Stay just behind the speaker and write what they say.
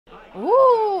Ooh,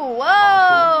 whoa!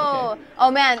 Oh, cool. Okay.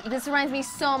 Oh man, this reminds me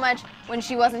so much. When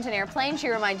she wasn't an airplane, she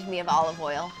reminded me of olive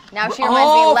oil. Now she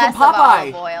reminds me less of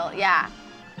olive oil. Yeah.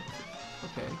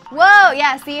 Okay. Whoa,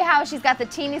 yeah, see how she's got the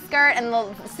teeny skirt and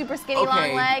the super skinny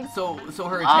long legs? So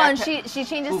her attack... attack... Oh, and she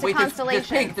changes to wait,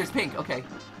 constellations. There's pink, okay.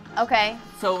 Okay.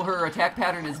 So her attack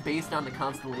pattern is based on the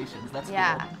constellations. That's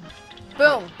cool.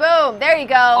 Boom, boom, there you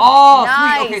go. Oh,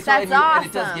 nice. Sweet. Okay, so that's awesome. And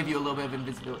it does give you a little bit of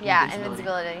invincibility. Yeah,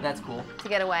 invincibility. That's cool. To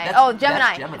get away. That's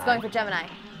Gemini. Gemini. It's going for Gemini.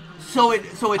 So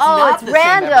it's oh, not it's the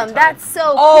random. same every time. That's so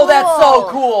cool. Oh, that's so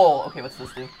cool. Okay, what's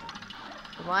this do?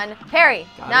 One. Parry.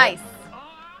 Got nice. It.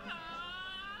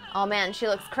 Oh man, she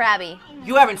looks crabby.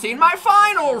 You haven't seen my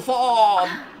final form.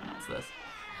 What's this?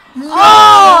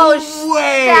 No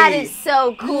way! That is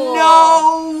so cool.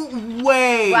 No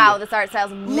way! Wow, this art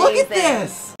style's amazing. Look at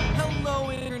this!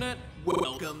 Hello, Internet.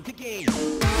 Welcome to Game.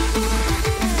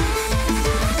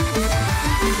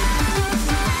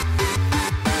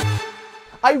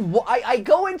 I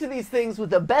go into these things with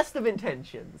the best of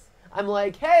intentions. I'm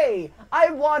like, hey,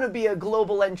 I want to be a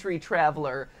global entry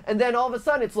traveler. And then all of a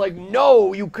sudden it's like,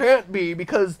 no, you can't be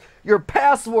because your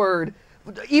password,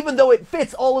 even though it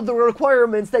fits all of the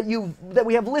requirements that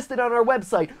we have listed on our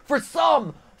website, for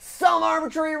some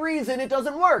arbitrary reason it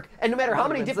doesn't work. And no matter how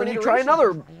many different iterations, you try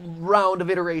another round of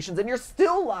iterations and you're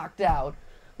still locked out.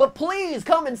 But please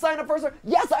come and sign up for us.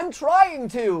 Yes, I'm trying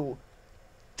to.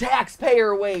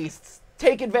 Taxpayer wastes.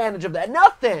 Take advantage of that.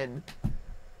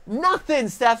 Nothing,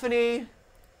 Stephanie.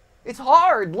 It's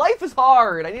hard. Life is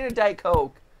hard. I need a Diet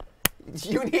Coke.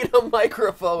 You need a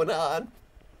microphone on.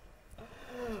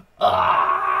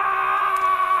 Ah!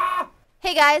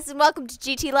 Hey guys, and welcome to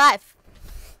GTLive.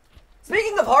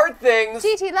 Speaking of hard things,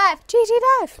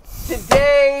 GTLive.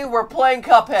 Today we're playing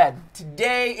Cuphead.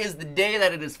 Today is the day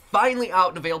that it is finally out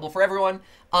and available for everyone.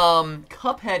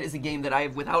 Cuphead is a game that I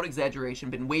have, without exaggeration,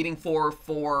 been waiting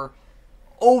for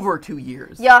over 2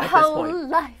 years. Your at whole this point.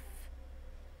 life.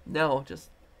 No,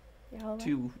 just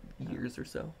 2 years or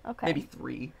so. Okay. Maybe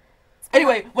 3.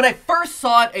 Anyway, when I first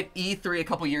saw it at E3 a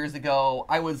couple years ago,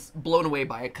 I was blown away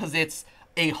by it because it's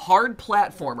a hard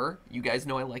platformer. You guys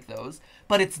know I like those.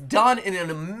 But it's done in an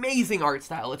amazing art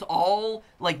style. It's all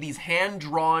like these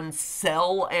hand-drawn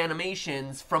cell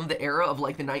animations from the era of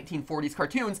like the 1940s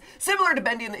cartoons, similar to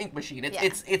Bendy and the Ink Machine.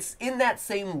 It's in that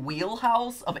same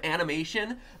wheelhouse of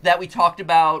animation that we talked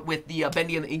about with the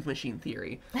Bendy and the Ink Machine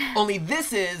theory. Only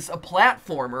this is a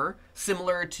platformer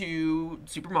similar to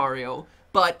Super Mario,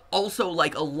 but also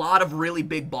like a lot of really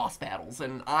big boss battles.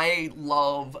 And I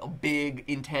love a big,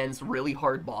 intense, really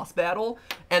hard boss battle.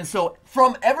 And so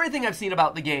from everything I've seen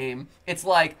about the game, it's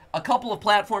like a couple of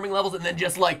platforming levels and then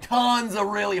just like tons of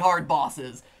really hard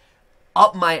bosses.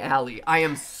 Up my alley. I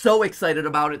am so excited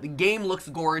about it. The game looks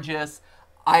gorgeous.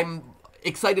 I'm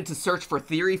excited to search for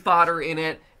theory fodder in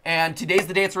it. And today's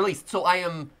the day it's released. So I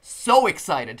am so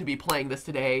excited to be playing this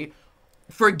today.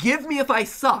 Forgive me if I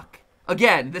suck.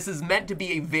 Again, this is meant to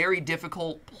be a very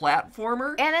difficult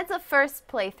platformer. And it's a first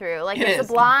playthrough. Like, it's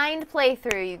a blind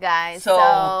playthrough, you guys.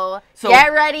 So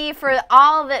get ready for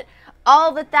all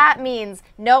that means,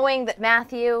 knowing that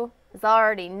Matthew is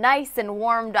already nice and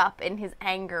warmed up in his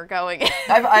anger going in.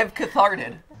 I've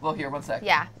catharted. Well, here, one sec.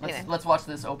 Yeah. Let's watch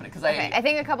this open because I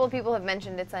think a couple of people have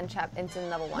mentioned it's in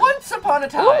level 1. Once upon a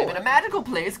time, in a magical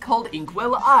place called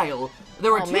Inkwell Isle,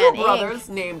 there were two brothers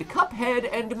named Cuphead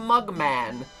and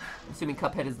Mugman. Assuming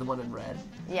Cuphead is the one in red.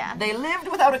 Yeah. They lived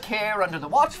without a care under the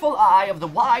watchful eye of the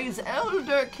wise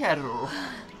Elder Kettle.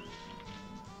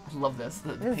 I love this.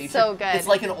 This is so good. It's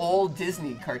like an old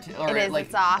Disney cartoon, or like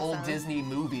it's awesome. old Disney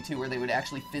movie too, where they would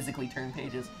actually physically turn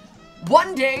pages.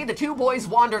 One day, the two boys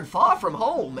wandered far from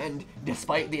home, and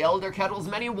despite the Elder Kettle's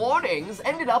many warnings,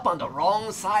 ended up on the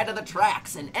wrong side of the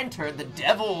tracks and entered the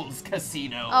Devil's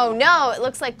Casino. Oh no! It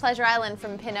looks like Pleasure Island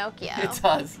from Pinocchio. It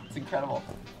does. It's incredible.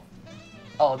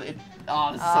 Oh, this is so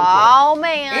cool. Oh,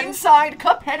 man. Inside,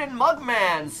 Cuphead and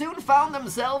Mugman soon found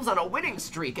themselves on a winning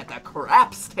streak at the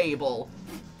craps table.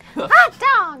 Hot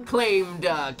dog! Claimed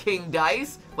King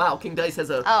Dice. Wow, King Dice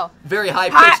has a very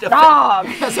high-pitched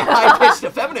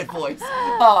effeminate voice.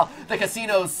 The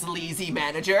casino's sleazy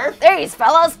manager. These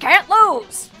fellas can't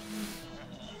lose.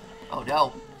 Oh,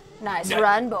 no. Nice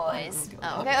run, boys.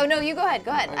 Oh, okay. Oh no, you go ahead. Go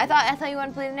ahead. I thought you wanted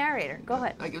to play the narrator. Go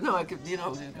ahead. I could, go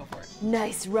for it.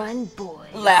 Nice run,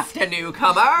 boys. Laughed a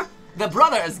newcomer. The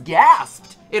brothers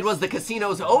gasped. It was the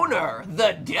casino's owner,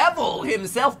 the devil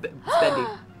himself.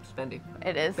 Spendy.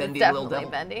 It is. Bendy, it's definitely little devil.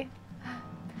 Bendy.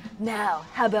 Now,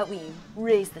 how about we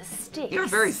raise the stakes? You're a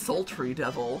very sultry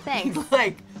devil. Thanks.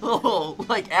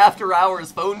 like after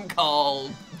hours phone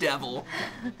call devil.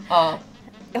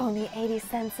 Only 80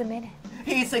 cents a minute.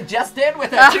 He suggested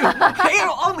with a hey,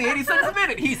 only 80 cents a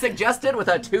minute. He suggested with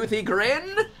a toothy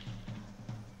grin.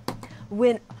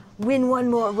 Win one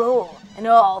more roll, and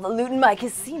all the loot in my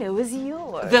casino is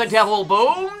yours. The devil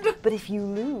boomed. But if you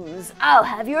lose, I'll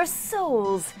have your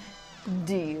souls.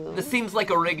 Deal. This seems like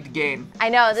a rigged game. I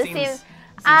know, this Seems seems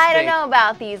I don't fake. know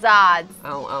about these odds.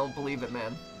 I'll believe it,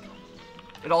 man.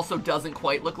 It also doesn't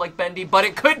quite look like Bendy, but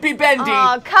it could be Bendy.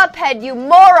 Aw, Cuphead, you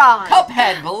moron!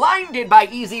 Cuphead, blinded by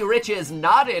easy riches,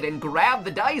 nodded and grabbed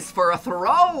the dice for a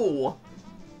throw.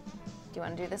 Do you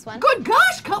want to do this one? Good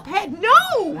gosh, Cuphead,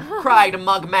 no! cried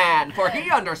Mugman, for he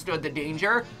understood the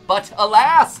danger. But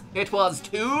alas, it was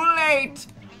too late.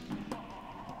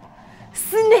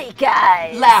 Snake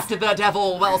Eyes! Laughed the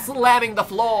devil while slamming the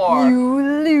floor. You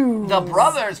lose. The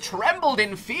brothers trembled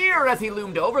in fear as he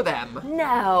loomed over them.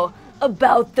 Now,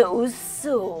 about those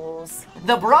souls.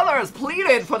 The brothers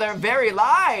pleaded for their very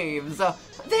lives.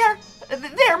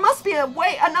 There must be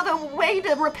another way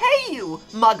to repay you,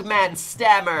 Mugman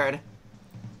stammered.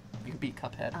 You can beat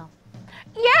Cuphead. Oh.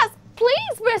 Yes,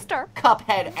 please, mister.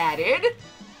 Cuphead added.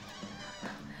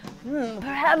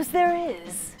 Perhaps there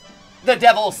is. The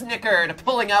devil snickered,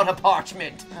 pulling out a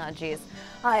parchment. Oh, jeez.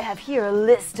 I have here a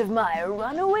list of my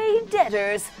runaway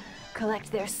debtors.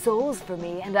 Collect their souls for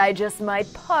me, and I just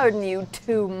might pardon you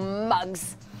 2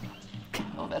 mugs.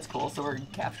 Oh, that's cool. So we're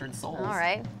capturing souls. All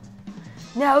right.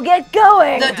 Now get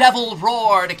going! The devil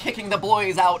roared, kicking the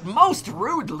boys out most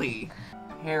rudely.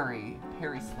 Parry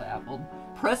slap. Well,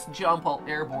 press jump while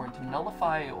airborne to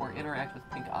nullify or interact with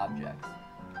pink objects.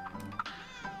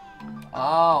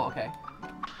 Oh, okay.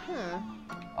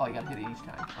 Oh, you gotta hit it each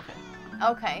time. Okay.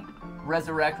 Okay.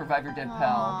 Resurrect, revive your dead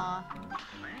pal.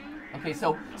 Okay,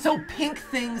 so pink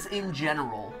things in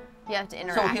general. You have to So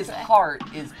interact his with. heart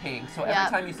is pink. So every Yep.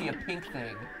 time you see a pink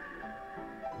thing,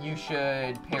 you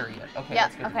should parry it. Okay,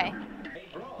 Yep, that's good. okay.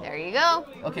 There you go.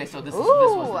 Okay, so this was the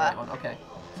Ooh. right one. Okay.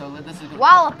 So this is good.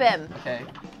 Wallop him. Okay.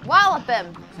 Wallop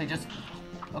him. So you just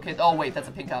okay, oh wait, that's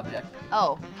a pink object.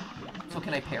 Oh, So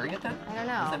can I parry it then? I don't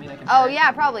know. Does that mean I can Oh, parry it?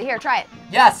 yeah, probably. Here, try it.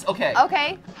 Yes, okay.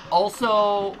 Okay.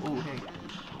 Also, ooh, hey.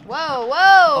 Whoa,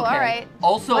 whoa. Okay. All right.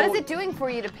 Also, What is it doing for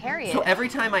you to parry it? so every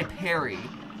time I parry,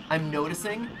 I'm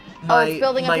noticing Oh, my, it's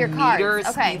building up my your meter cards.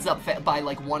 Okay. speeds up by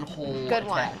like 1 whole Good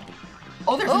one. attack.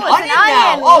 Oh, there's Ooh, an it's onion an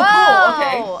now! onion. Oh, cool,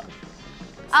 okay. Whoa.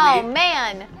 Oh, Sweet.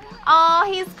 man. Oh,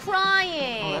 he's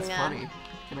crying. Oh, that's funny.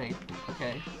 Can I,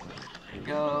 okay. There we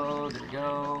go, there we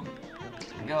go,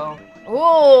 there we go.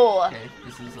 Ooh. Okay,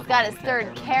 this is a Got his horrible third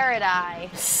attack, carrot eye.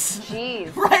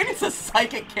 Jeez. Right, it's a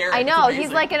psychic carrot. I It's know,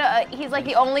 he's amazing. he's like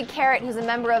the only carrot who's a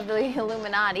member of the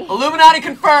Illuminati. Illuminati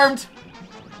confirmed!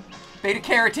 Beta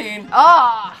carotene.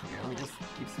 Oh, Here, let me just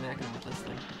keep smacking him with this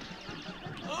thing.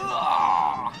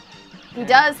 Ugh. he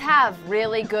does have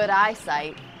really good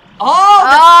eyesight. Oh,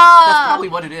 that's Ah. probably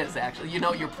what it is, actually. You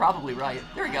know, you're probably right.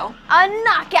 There we go. A That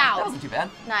knockout. wasn't too bad.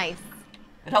 Nice.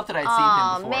 It helped that I'd seen him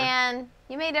Oh before. man,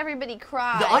 you made everybody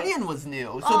cry. The onion was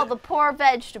new. So, Oh, the poor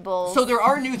vegetables. so there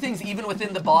are new things even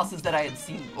within the bosses that I had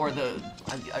seen, or the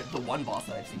one boss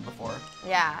that I've seen before.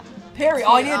 Yeah. Parry.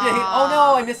 Oh, I needed to hit. Oh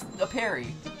no, I missed a parry.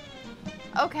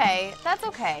 Okay, that's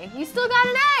okay. You still got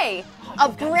an A. A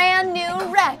brand new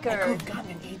I could record. have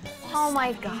gotten an A+. Oh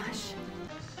my gosh.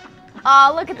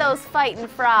 Oh, look at those fighting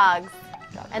frogs.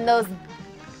 And those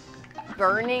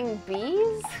burning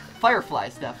bees? Firefly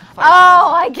stuff. Oh,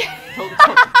 I get Totally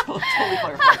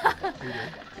firefly. There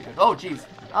you go. Oh, jeez.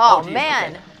 Oh, geez,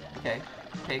 man. Okay.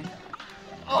 Pink.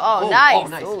 Oh, nice. Oh,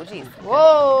 nice. Oh, jeez.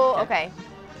 Whoa, okay.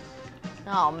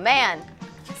 Oh, man.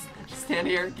 Just stand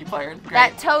here and keep firing. Great.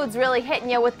 That toad's really hitting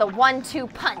you with the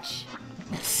 1-2 punch.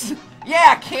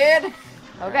 Yeah, kid.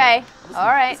 Okay. All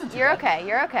right. Listen to You're that. okay.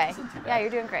 You're okay. Listen to Yeah, that. you're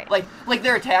doing great. Like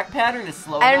their attack pattern is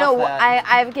slow I don't enough know. that...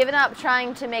 I've given up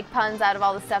trying to make puns out of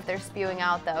all the stuff they're spewing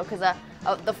out, though, because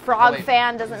the frog wait.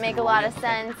 fan doesn't Is make it a lot of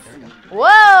rolling? Okay, sense. there we go.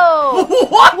 Whoa!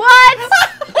 What? What?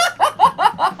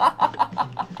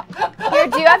 Here,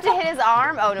 do you have to hit his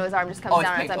arm? Oh no, his arm just comes Oh, it's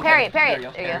down on pink. its own. Okay. Parry it, parry There it. you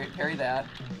go. There you go. Parry that.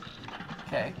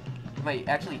 Okay. Am I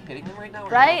actually hitting him right now? Or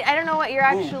Right? no? I don't know what you're Ooh.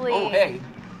 actually. Oh, hey.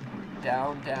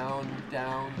 Down, down,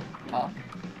 down, up,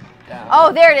 down.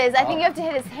 Oh, there it is. I think up, you have to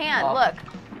hit his hand. up. Look.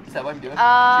 Is that what I'm doing?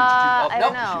 I Oh,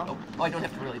 don't no, know. shoot. Oh, I don't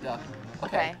have to really duck.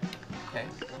 Okay. Okay.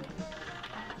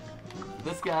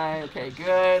 This guy. Okay,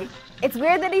 good. It's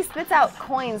weird that he spits out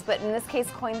coins, but in this case,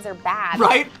 coins are bad.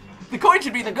 Right? The coin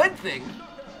should be the good thing.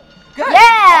 Good. Yeah, Awesome.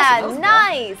 That wasn't bad.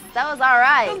 nice. That was all That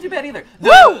right. wasn't too bad either.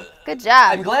 Woo! Good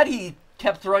job. I'm glad he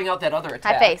kept throwing out that other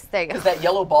attack. High face. There you go. Because that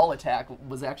yellow ball attack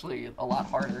was actually a lot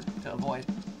harder to avoid.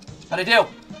 But I do.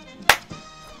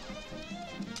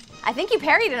 I think you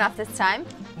parried enough this time.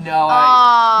 No,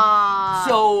 Aww.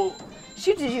 So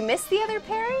Shoot, did you miss the other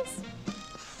parries?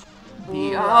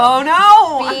 B. Oh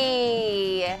no!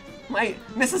 B. My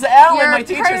Mrs. Allen, You're my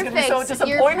teacher's gonna be so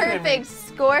disappointed Your in me. perfect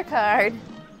scorecard.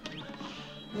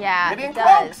 Yeah, Maybe it in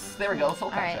does. Croaks. There we go. Soul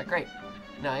All right. contract. Great.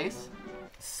 Nice.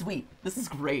 Sweet. This is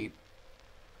great.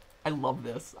 I love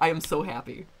this. I am so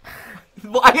happy.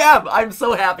 Well, I am. I'm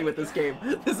so happy with this game.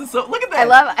 This is so. Look at that.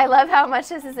 I love how much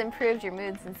this has improved your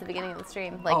mood since the beginning of the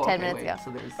stream, like 10 minutes ago.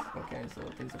 So there's so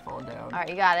things are falling down. All right,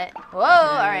 you got it. Whoa!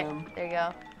 All right, there you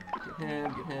go. Get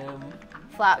him.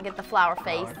 Get the flower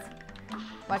face.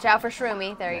 Watch out for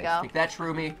Shroomy. There you go. Take that,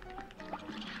 Shroomy.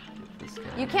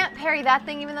 You can't parry that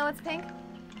thing even though it's pink.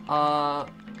 I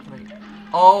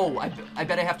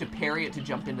bet I have to parry it to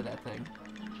jump into that thing.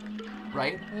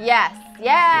 Right? Yes.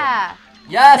 Yeah.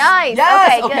 Yes. Nice.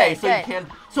 Yes. Okay, So good. you can.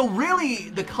 So really,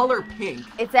 the color pink.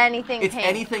 It's anything It's pink.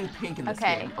 anything pink in this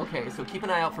Okay. game. Okay. So keep an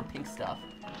eye out for pink stuff.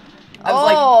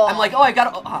 Oh. I'm like, oh, I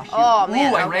got to. Oh, shoot. Oh,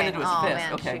 man, Ooh, I okay. ran into his Oh, fist.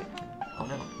 man, Okay. shoot. Oh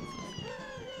no.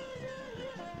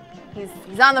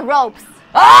 He's on the ropes.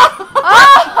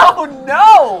 Ah! Oh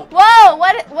no! Whoa!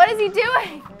 What is he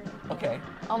doing? Okay.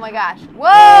 Oh my gosh!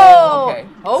 Whoa! Okay.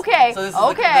 Okay. So this is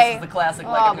okay. the classic.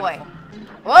 Like, Oh I'm boy. gonna-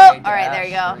 Whoa! Okay, All right, dash. there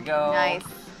you go. There we go. Nice.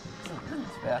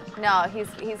 Yeah. No, he's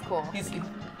cool.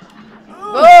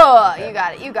 Whoa! You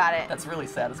got it. You got it. That's really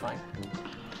satisfying.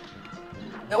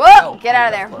 Nope, Whoa! no. Get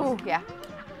out of there. That's close. Ooh, yeah.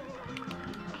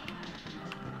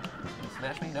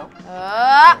 Smash me? No.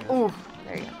 Ooh.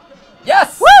 There you go.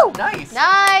 Yes! Woo! Nice.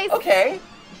 Nice. Okay.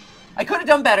 I could have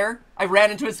done better. I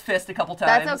ran into his fist a couple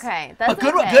times. That's okay. That's but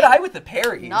good, okay. good eye with the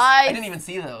parries. Nice. I didn't even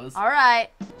see those. All right.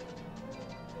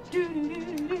 I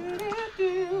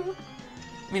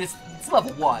mean, it's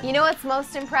level 1. You know what's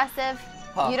most impressive?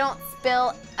 Huh. You don't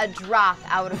spill a drop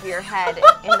out of your head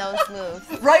in those moves.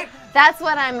 Right? That's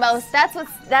what I'm most. That's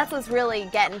what's really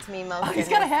getting to me most. He's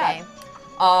in got a this hat. game.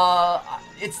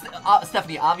 It's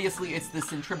Stephanie. Obviously, it's the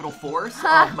centripetal force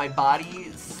Huh. of my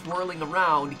body swirling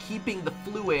around, keeping the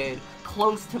fluid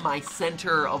close to my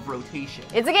center of rotation.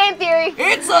 It's a game theory.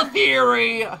 It's a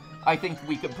theory. I think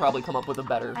we could probably come up with a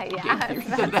better Yeah, game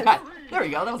theory than that. There we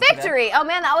go. That was good. Victory! Oh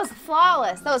man, that was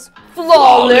flawless. That was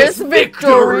flawless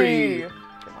victory.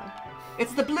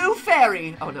 It's the blue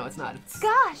fairy. Oh no, it's not. It's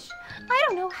Gosh, I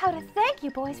don't know how to thank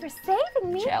you boys for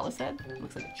saving me. chalice head. It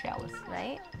looks like a chalice.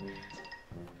 Right?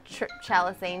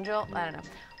 Chalice Angel? I don't know.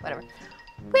 Whatever.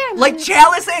 Where Like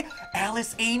Chalice,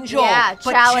 Alice Angel. Yeah,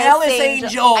 but Chalice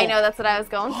Angel. I know, that's what I was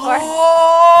going for.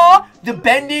 Oh, the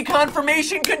bendy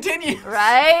confirmation continues.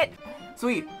 Right?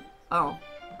 Sweet. Oh.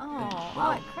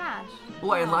 Oh, it crashed. Oh,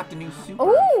 I unlocked a new super.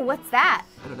 Ooh, what's that?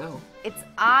 I don't know. It's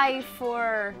I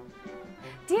for...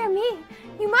 Dear me,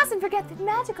 you mustn't forget that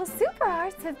magical super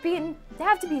arts have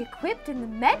to be equipped in the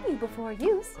menu before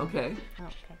use. Okay.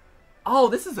 Okay. Oh,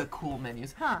 this is a cool menu.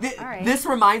 Huh, all right. This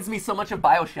reminds me so much of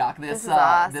BioShock. This is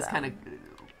awesome. this kind of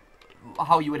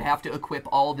how you would have to equip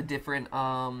all the different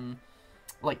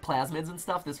like plasmids and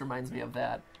stuff. This reminds me of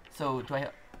that. So do I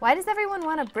have Why does everyone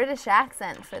want a British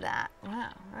accent for that? Wow,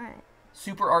 all right.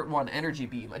 Super Art 1 Energy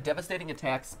Beam. A devastating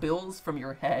attack spills from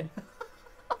your head.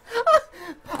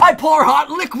 I pour hot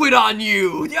liquid on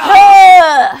you.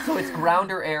 Yeah. So it's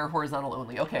ground or air, horizontal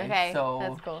only. Okay. Okay, So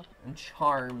that's cool. And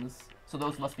charms. So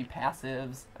those must be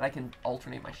passives, and I can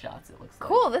alternate my shots. It looks like.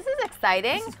 Cool, this is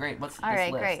exciting. This is great. What's All this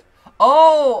right, list? great.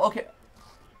 Oh, okay.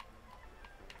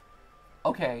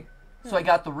 Okay. So I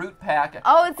got the root pack.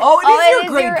 Oh, it is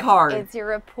your grade card. It's your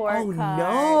report Oh, card.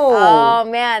 no. Oh,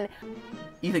 man.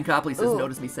 Ethan Copley says, Ooh.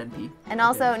 "Notice me, Senpi." And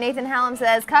also, Nathan Hallam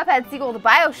says, Cuphead sequel to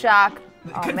BioShock.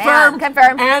 Oh, Confirmed. man.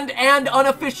 Confirmed. And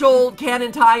unofficial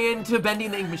canon tie-in to Bending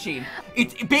the Ink Machine.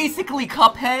 It's basically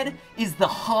Cuphead is the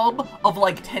hub of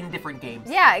like 10 different games.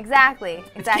 Yeah, exactly.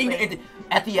 It's Exactly.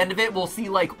 at the end of it, we'll see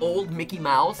like old Mickey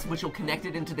Mouse, which will connect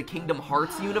it into the Kingdom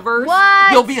Hearts universe. What?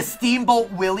 There'll be a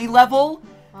Steamboat Willie level.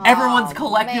 Everyone's Oh,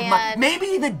 collective man.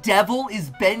 Maybe the devil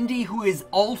is Bendy, who is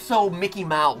also Mickey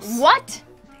Mouse. What?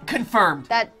 Confirmed.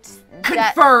 That.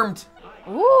 Confirmed.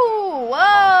 Ooh, whoa.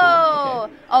 Oh, cool.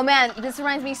 Okay. Oh, man, this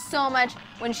reminds me so much.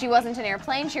 When she wasn't an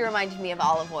airplane, she reminded me of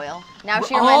olive oil. Now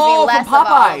she reminds me from less of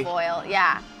Popeye. olive oil.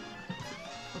 Yeah.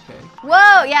 Okay.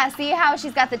 Whoa, yeah, see how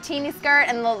she's got the teeny skirt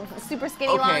and the super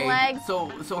skinny long legs? So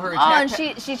her Oh, attack.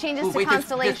 and she changes Ooh, to wait,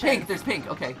 constellations. There's pink.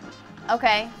 Okay.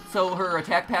 Okay, So her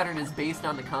attack pattern is based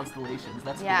on the constellations.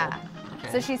 That's yeah. cool.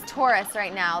 Okay. So she's Taurus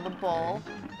right now, the bull.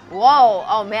 Whoa,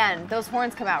 oh man, those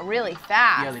horns come out really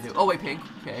fast. Yeah, they do. Oh wait, pink.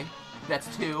 Okay.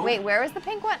 That's 2. Wait, where was the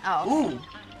pink one? Oh. Ooh.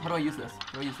 How do I use this?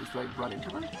 Do I run into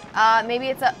her? Maybe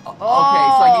it's a. Okay, so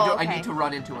Oh, I need to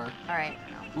run into her. All right.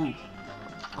 Ooh.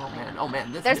 Oh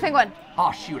man. This. There's pink one.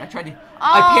 Oh shoot! I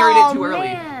parried it too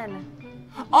early. Man.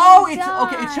 Oh, it's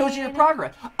okay. It shows you your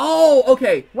progress. Oh,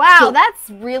 okay. Wow, So, that's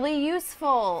really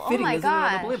useful. Oh fitting, my isn't it,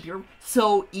 on a gosh. blimp?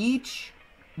 So each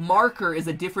marker is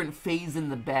a different phase in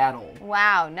the battle.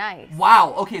 Wow, nice.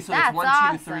 Wow. Okay, so That's it's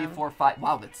 1, 2, 3, awesome. 4, 5.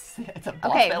 Wow, it's a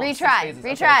boss Okay, battle in 6 retry. phases. Okay,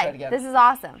 let's try it Retry. again. This is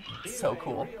awesome. So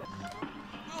cool.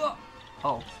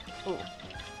 Oh.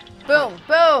 Boom,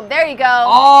 boom. There you go.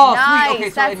 Oh, nice. sweet. Okay,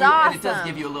 so That's awesome. and it does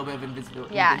give you a little bit of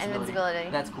invincibility. Yeah, invincibility.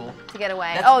 That's cool. To get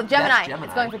away. That's- Oh, that's Gemini. Gemini.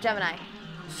 It's going for Gemini.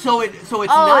 So it's Oh,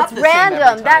 not it's the same every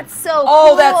random. time. That's so cool.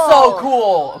 Oh, that's so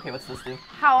cool. Okay, what's this do?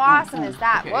 How awesome is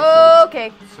that? Okay, Whoa, so-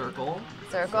 okay. Circle.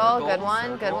 Circle, good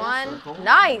one, good circle, one. circle.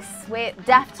 Nice. Wait,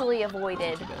 deftly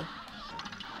avoided. Okay.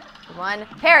 Good one.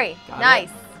 Parry. Got it. Nice.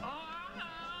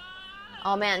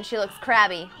 Oh man, she looks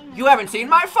crabby. You haven't seen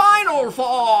my final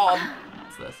form.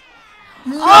 What's this?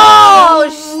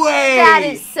 Oh, way! That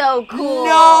is so cool.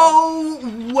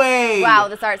 No way! Wow,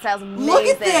 this art style's amazing. Look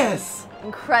at this!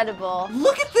 Incredible.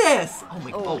 Look at this! Oh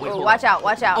my! Oh, wait, oh, hold watch on. out,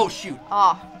 watch out. Oh shoot!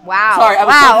 Oh, wow. Sorry, I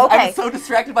was, wow, so, okay. I was so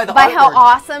distracted by the By how artwork.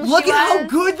 awesome Look she at how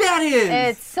was. good that is!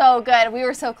 It's so good. We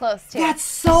were so close too. That's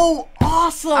so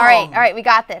awesome! All right, we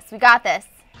got this. We got this.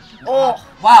 Oh.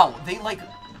 Wow, they like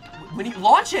when you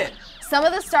launch it. Some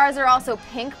of the stars are also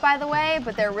pink, by the way,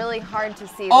 but they're really hard to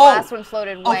see. The Oh, last one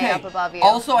floated way okay. up above you.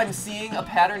 Also, I'm seeing a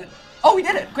pattern. Oh, we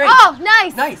did it! Great. Oh,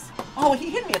 nice. Nice. Oh, he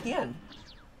hit me at the end.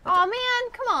 Oh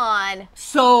man, come on.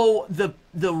 So the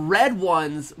red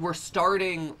ones were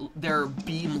starting their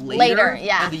beam Later,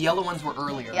 yeah. and the yellow ones were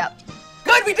earlier. Yep.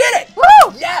 Good, we did it!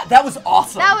 Woo! Yeah, that was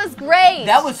awesome. That was great.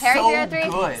 That was Parry so 03.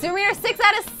 good. Sumer 6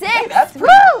 out of 6. Hey, that's Woo!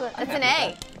 pretty- That's I'm an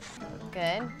happy A. with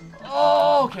Good.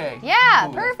 Oh, okay. Yeah,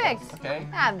 Ooh, that's perfect. close. Okay.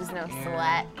 I'm just no Here,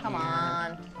 sweat. Come here,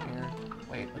 on. Here.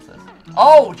 Wait, what's this?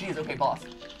 Oh, jeez. Okay, boss.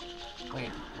 Wait,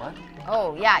 what?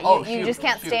 Oh yeah, you, Oh, you shoot, just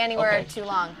can't shoot. stay anywhere Okay. too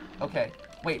long. Okay.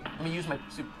 Wait, let me use my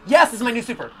super. Yes, this is my new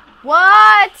super.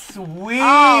 What? Sweet.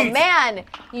 Oh man,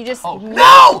 you just Oh, milked-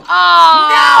 no!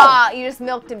 Oh, you just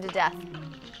milked him to death.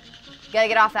 You gotta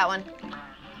get off that one.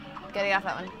 Gotta get off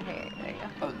that one. Okay, there you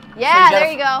go. Oh, Yeah, so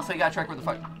there you go. So you gotta track where the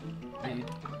fuck. Wait,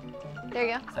 There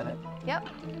you go. is that it? Yep.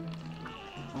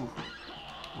 Ooh.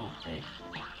 Ooh, hey.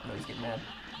 I know he's getting mad.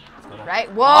 What's going on?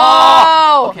 Right. Whoa.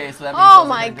 Oh! Okay, so that means Oh those are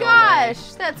my gonna go away.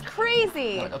 gosh, that's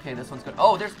crazy. Okay, this one's good.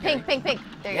 Oh, there's Pink, pink, pink.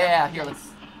 There you Yeah, here, let's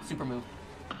super move.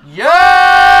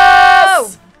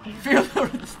 Yes!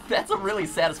 That's a really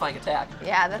satisfying attack. go.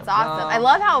 Yeah, that's awesome. I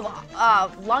love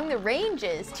how long the range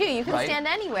is too. You can Right? stand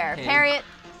anywhere. Pink. Parry it.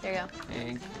 There you go.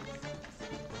 Pink.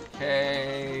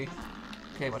 Okay.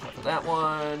 Okay, watch out for that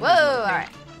one. Whoa. All right.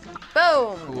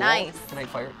 Boom. Cool. Nice. Can I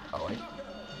fire it? Oh, I...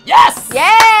 Yes! Yeah.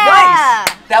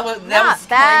 Nice! That was Not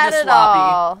bad kind of at sloppy.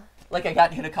 all. Like I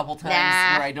got hit a couple times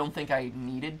Nah. where I don't think I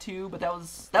needed to, but that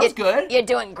was good. You're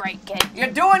doing great, kid. You're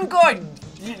doing good,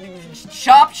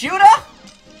 sharpshooter.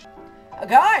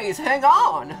 Guys, hang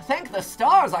on. Thank the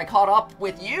stars I caught up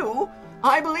with you.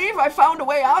 I believe I found a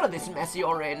way out of this mess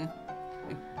you're in.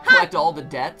 Collect all the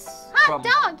debts. Hot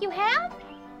dog, you have?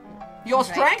 Your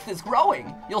strength is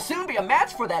growing. You'll soon be a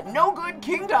match for that no-good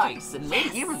King Dice, and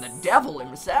maybe even the devil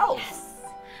himself.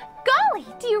 Golly,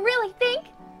 do you really think?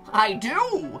 I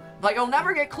do, but you'll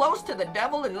never get close to the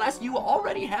devil unless you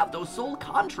already have those soul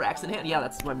contracts in hand. Yeah,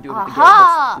 that's what I'm doing with the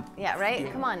Aha! game. Yeah,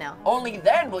 right? Come on now. Only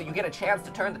then will you get a chance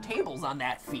to turn the tables on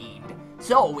that fiend.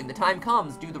 So, when the time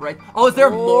comes, do the right... Oh, is there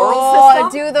a moral Oh,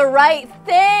 system? do the right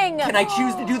thing. Can I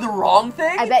choose to do the wrong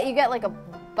thing? I bet you get like a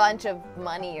bunch of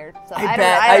money or something.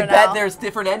 I don't bet know. there's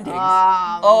different endings.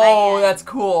 Oh, man. That's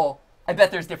cool. I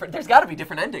bet there's got to be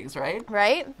different endings, right?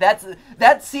 Right?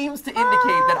 That seems to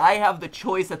indicate that I have the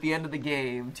choice at the end of the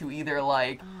game to either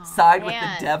side with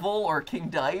man. the devil or King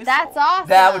Dice. That's awesome.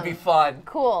 That would be fun.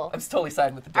 Cool. I'm totally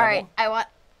siding with the devil. All right, I want.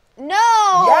 No!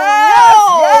 Yes,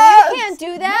 No! yes! You can't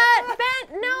do that!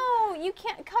 Ben, no! You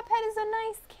can't. Cuphead is a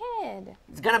nice kid.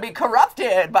 He's gonna be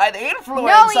corrupted by the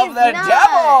influence No, of he's the not.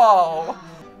 devil.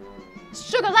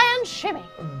 Sugarland Shimmy.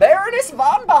 Baroness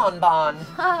Von Bon Bon.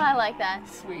 I like that.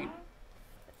 Sweet.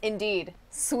 Indeed.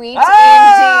 Sweet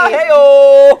Ah, indeed.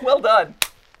 hey-oh! Well done.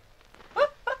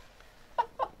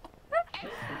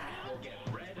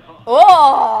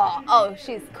 Oh! Oh,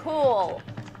 she's cool.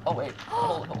 Oh wait.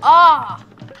 Hold on. Ah!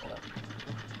 Hold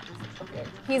on. Okay.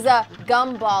 He's a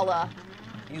gumballa.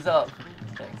 He's up.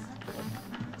 Thanks.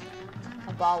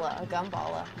 A balla. A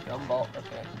gumballa. Gumball.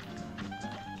 Okay.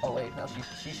 Oh wait, now she's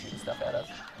shooting stuff at us.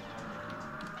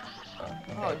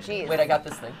 Okay. Oh, jeez. Wait, I got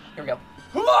this thing. Here we go.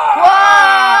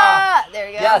 Ah! There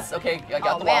you go. Yes. Okay, I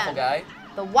got Oh, the man. waffle guy.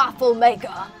 The waffle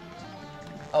maker.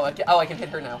 Oh, I can hit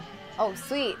her now. Oh,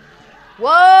 sweet. Whoa!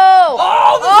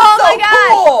 Oh, this Oh is so my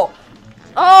gosh!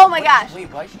 cool! Oh my gosh.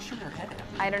 Wait, why is she shooting her head at me?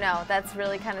 I don't know. That's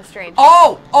really kind of strange.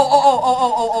 Oh,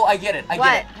 I get it. I What?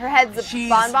 get it. Her head's a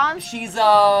bonbon? She's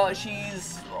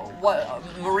what?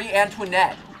 Marie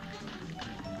Antoinette.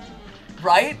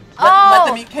 Right? Let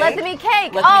them eat cake. Let them eat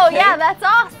cake. Let them eat cake? Yeah, that's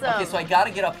awesome. Okay, so I gotta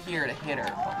get up here to hit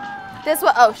her. This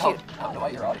one, oh shoot. I don't know why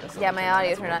your audio's Yeah, my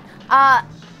audio turned on.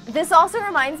 This also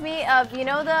reminds me of, you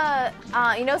know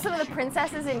some of the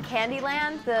princesses in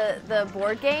Candyland, the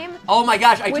board game? Oh my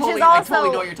gosh, I totally know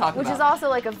what you're talking about. Which is also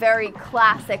like a very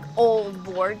classic old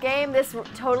board game. This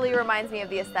totally reminds me of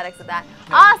the aesthetics of that.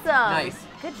 Okay. Awesome. Nice.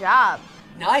 Good job.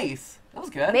 Nice. That was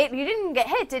good. Mate, you didn't get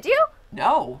hit, did you?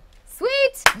 No.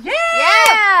 Sweet. Yeah.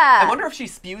 Yeah. I wonder if she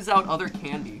spews out other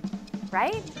candy.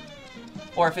 Right?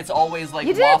 Or if it's always like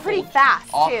You did it pretty fast,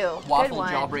 too. Waffle Good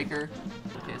one. Jawbreaker.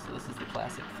 Okay, so this is the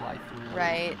classic fly through.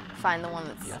 Right. Find the one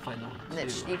that's find the one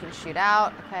that you can shoot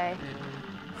out. Okay.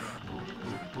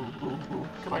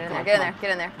 Come on, Get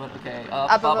in there. Okay.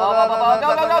 Up,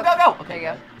 Go. Okay, There you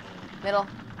go. Middle.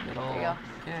 Middle. There you go.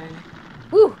 Okay.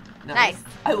 Woo. Nice.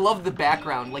 I love the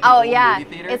background, like Oh an old yeah. movie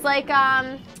theater. It's like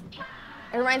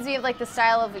it reminds me of like the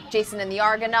style of Jason and the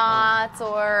Argonauts,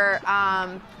 or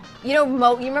you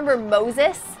remember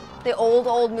Moses, the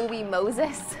old movie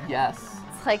Moses? Yes.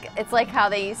 It's like how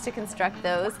they used to construct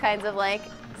those kinds of like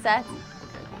sets.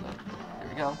 Okay, hold on. There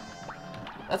we go.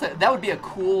 That would be a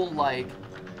cool like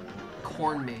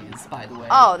corn maze, by the way.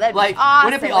 Oh, that'd be awesome.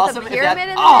 Wouldn't it be With awesome a if pyramid that?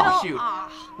 in the Oh middle? shoot!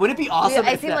 Oh. Would it be awesome?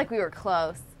 I seem like we were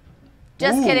close.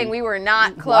 Just Ooh. kidding, we were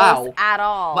not close at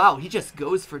all. Wow, he just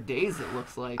goes for days. It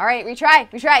looks like. All right, retry.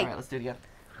 All right, let's do it again.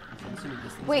 I'm assuming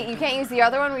this thing's Wait, you can't use the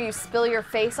other one where you spill your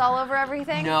face all over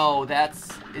everything? No,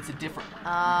 it's a different.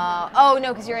 Oh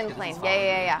no, because you're in the plane.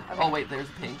 Yeah. Okay. Oh wait, there's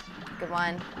a pink. Good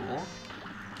one.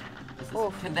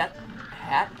 Cool. Can that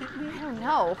hat hit me? I don't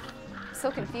know. I'm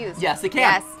so confused. Yes, it can.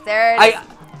 Yes, there it is.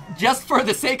 Just for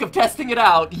the sake of testing it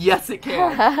out, yes, it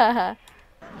can. Done.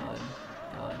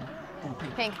 Ooh,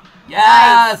 Pink.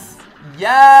 Yes. Nice.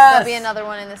 Yes. There'll be another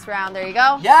one in this round. There you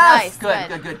go. Yes.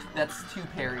 Nice. Good. That's 2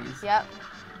 parries. Yep.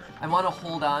 I want to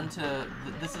hold on to.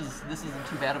 This isn't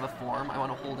too bad of a form. I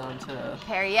want to hold on to.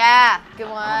 Parry. Yeah. Good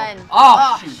one.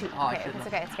 Oh, shoot. Oh, Okay, it's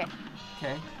okay.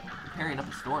 Okay. Parrying up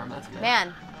a storm. That's good.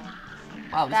 Man,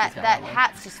 Wow. This that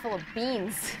hat's just full of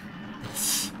beans.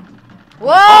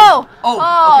 Whoa! Oh,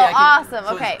 okay, Awesome.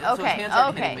 so okay. his hands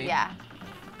aren't hitting me. Yeah.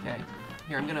 Okay.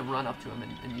 Here, I'm gonna run up to him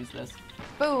and use this.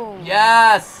 Boom.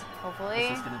 Yes. Hopefully.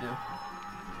 What's this gonna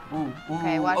do? Ooh.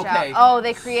 Okay, watch out. Oh,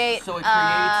 they create. So it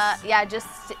creates. Yeah, just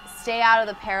stay out of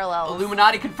the parallels.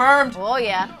 Illuminati confirmed. Oh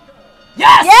yeah.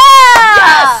 Yes. Yeah.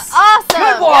 Yes. Awesome.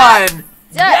 Good one.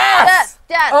 Yes.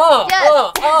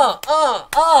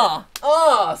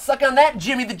 Suck on that,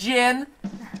 Jimmy the Gin.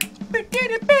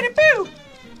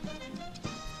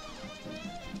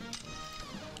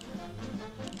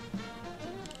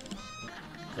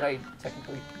 Did I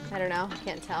technically? I don't know.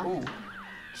 Can't tell. Ooh.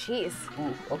 Jeez.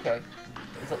 Ooh. Okay.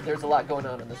 There's a lot going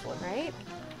on in this one. Right?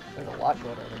 There's a lot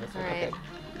going on in this All one. right. Okay.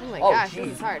 Oh my Oh, gosh, geez.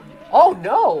 this is hard. Oh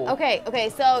no. Okay,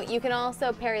 so you can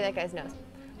also parry that guy's nose.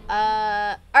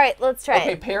 All right, let's try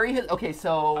Okay, it. parry his. Okay,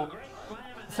 so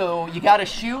you gotta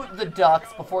shoot the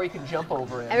ducks before you can jump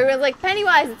over him. Everyone's like,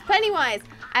 Pennywise, it's Pennywise.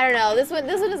 I don't know. This one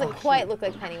doesn't quite look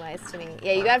like Pennywise to me.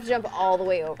 Yeah, you have to jump all the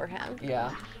way over him.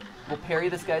 Yeah. We'll parry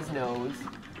this guy's nose.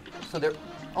 So they're. Ooh,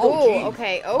 Oh, geez.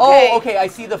 okay. Oh, okay. I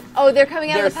see the. Oh, they're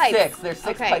coming out of the pipes. There's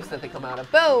six Okay. pipes that they come out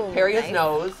of. Boom. Parry his Nice.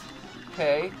 nose.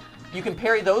 Okay. You can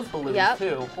parry those balloons Yep.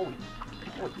 too. Holy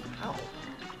cow.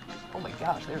 Oh my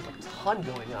gosh, there's a ton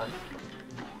going on.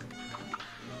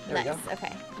 There we Nice. go.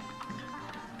 Okay.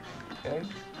 Okay.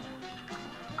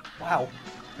 Wow.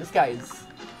 This guy is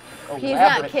elaborate. He's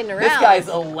not kidding This around. guy's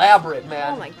elaborate,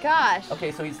 man. Oh my gosh.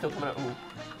 Okay, so he's still coming out. Ooh.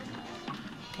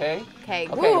 Okay. Okay.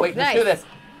 Okay, Woo, wait, nice. let's do this.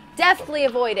 Deftly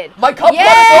avoided. My cup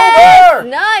Yes! runneth over!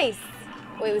 Nice.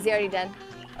 Wait, was he already dead?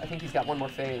 I think he's got one more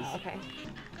phase. Okay.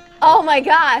 Oh my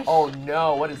gosh. Oh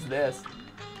no, what is this?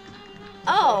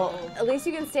 Oh, at least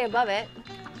you can stay above it.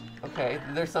 Okay,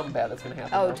 there's something bad that's gonna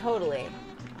happen. Oh, though. totally.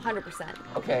 100%.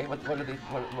 Okay, what are these?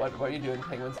 What are you doing,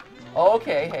 penguins? Oh,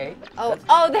 okay, hey.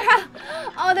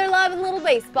 They're lobbing little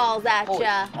baseballs at Holy-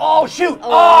 ya. Oh shoot!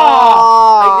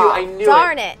 Oh, I knew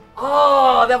darn it. it.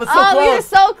 Oh, that was so Oh, we were close.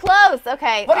 so close.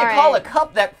 Okay. What do you all call right. a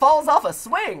cup that falls off a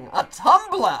swing? A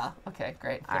tumbler. Okay,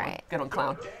 great. All right. Good one,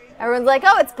 clown. Everyone's like,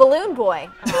 oh, it's Balloon Boy.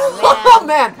 Oh, Oh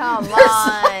man! Come There's-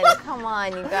 on. Come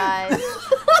on, you guys.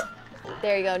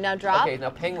 There you go. Now drop. Okay,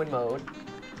 now penguin mode.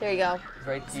 There you go.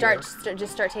 Right here.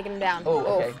 Just start taking them down. Oh,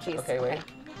 okay. jeez. Okay, wait.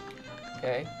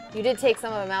 Okay. You did take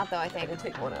some of them out, though, I I think. did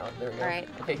take one out. There we go. All right.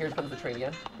 Okay, here comes the train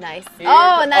again. Nice. Here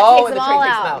Oh, and that oh, takes and them the train all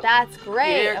takes them out. out. That's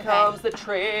great. Here okay. comes the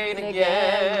train Again.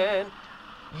 again.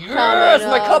 Yes,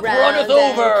 my cup runneth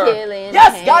around and over. killing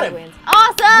Yes, got him. penguins.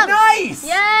 Awesome! Nice!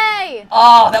 Yay!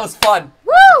 Oh, that was fun.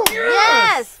 Woo!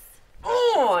 Yes!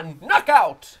 Oh,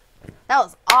 knockout. That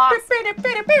was awesome.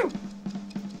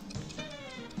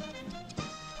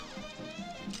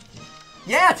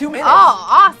 Yeah, 2 minutes. Oh,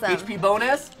 awesome. HP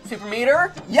bonus, super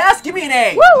meter. Yes, give me an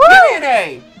A. Woo, woo. Give me an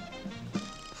A.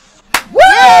 Woo!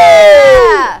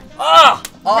 Yeah! Ah,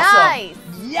 awesome. Nice.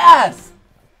 Yes.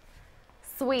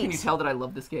 Sweet. Can you tell that I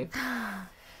love this game?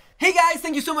 Hey guys,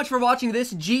 thank you so much for watching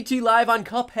this GT Live on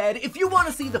Cuphead. If you want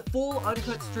to see the full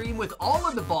uncut stream with all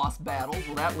of the boss battles,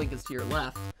 well, that link is to your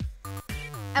left.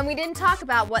 And we didn't talk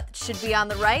about what should be on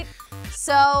the right,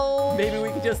 so Maybe we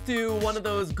could just do one of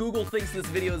those Google thinks this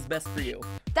video is best for you.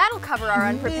 that'll cover our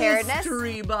unpreparedness.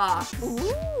 Mystery box.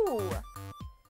 Ooh.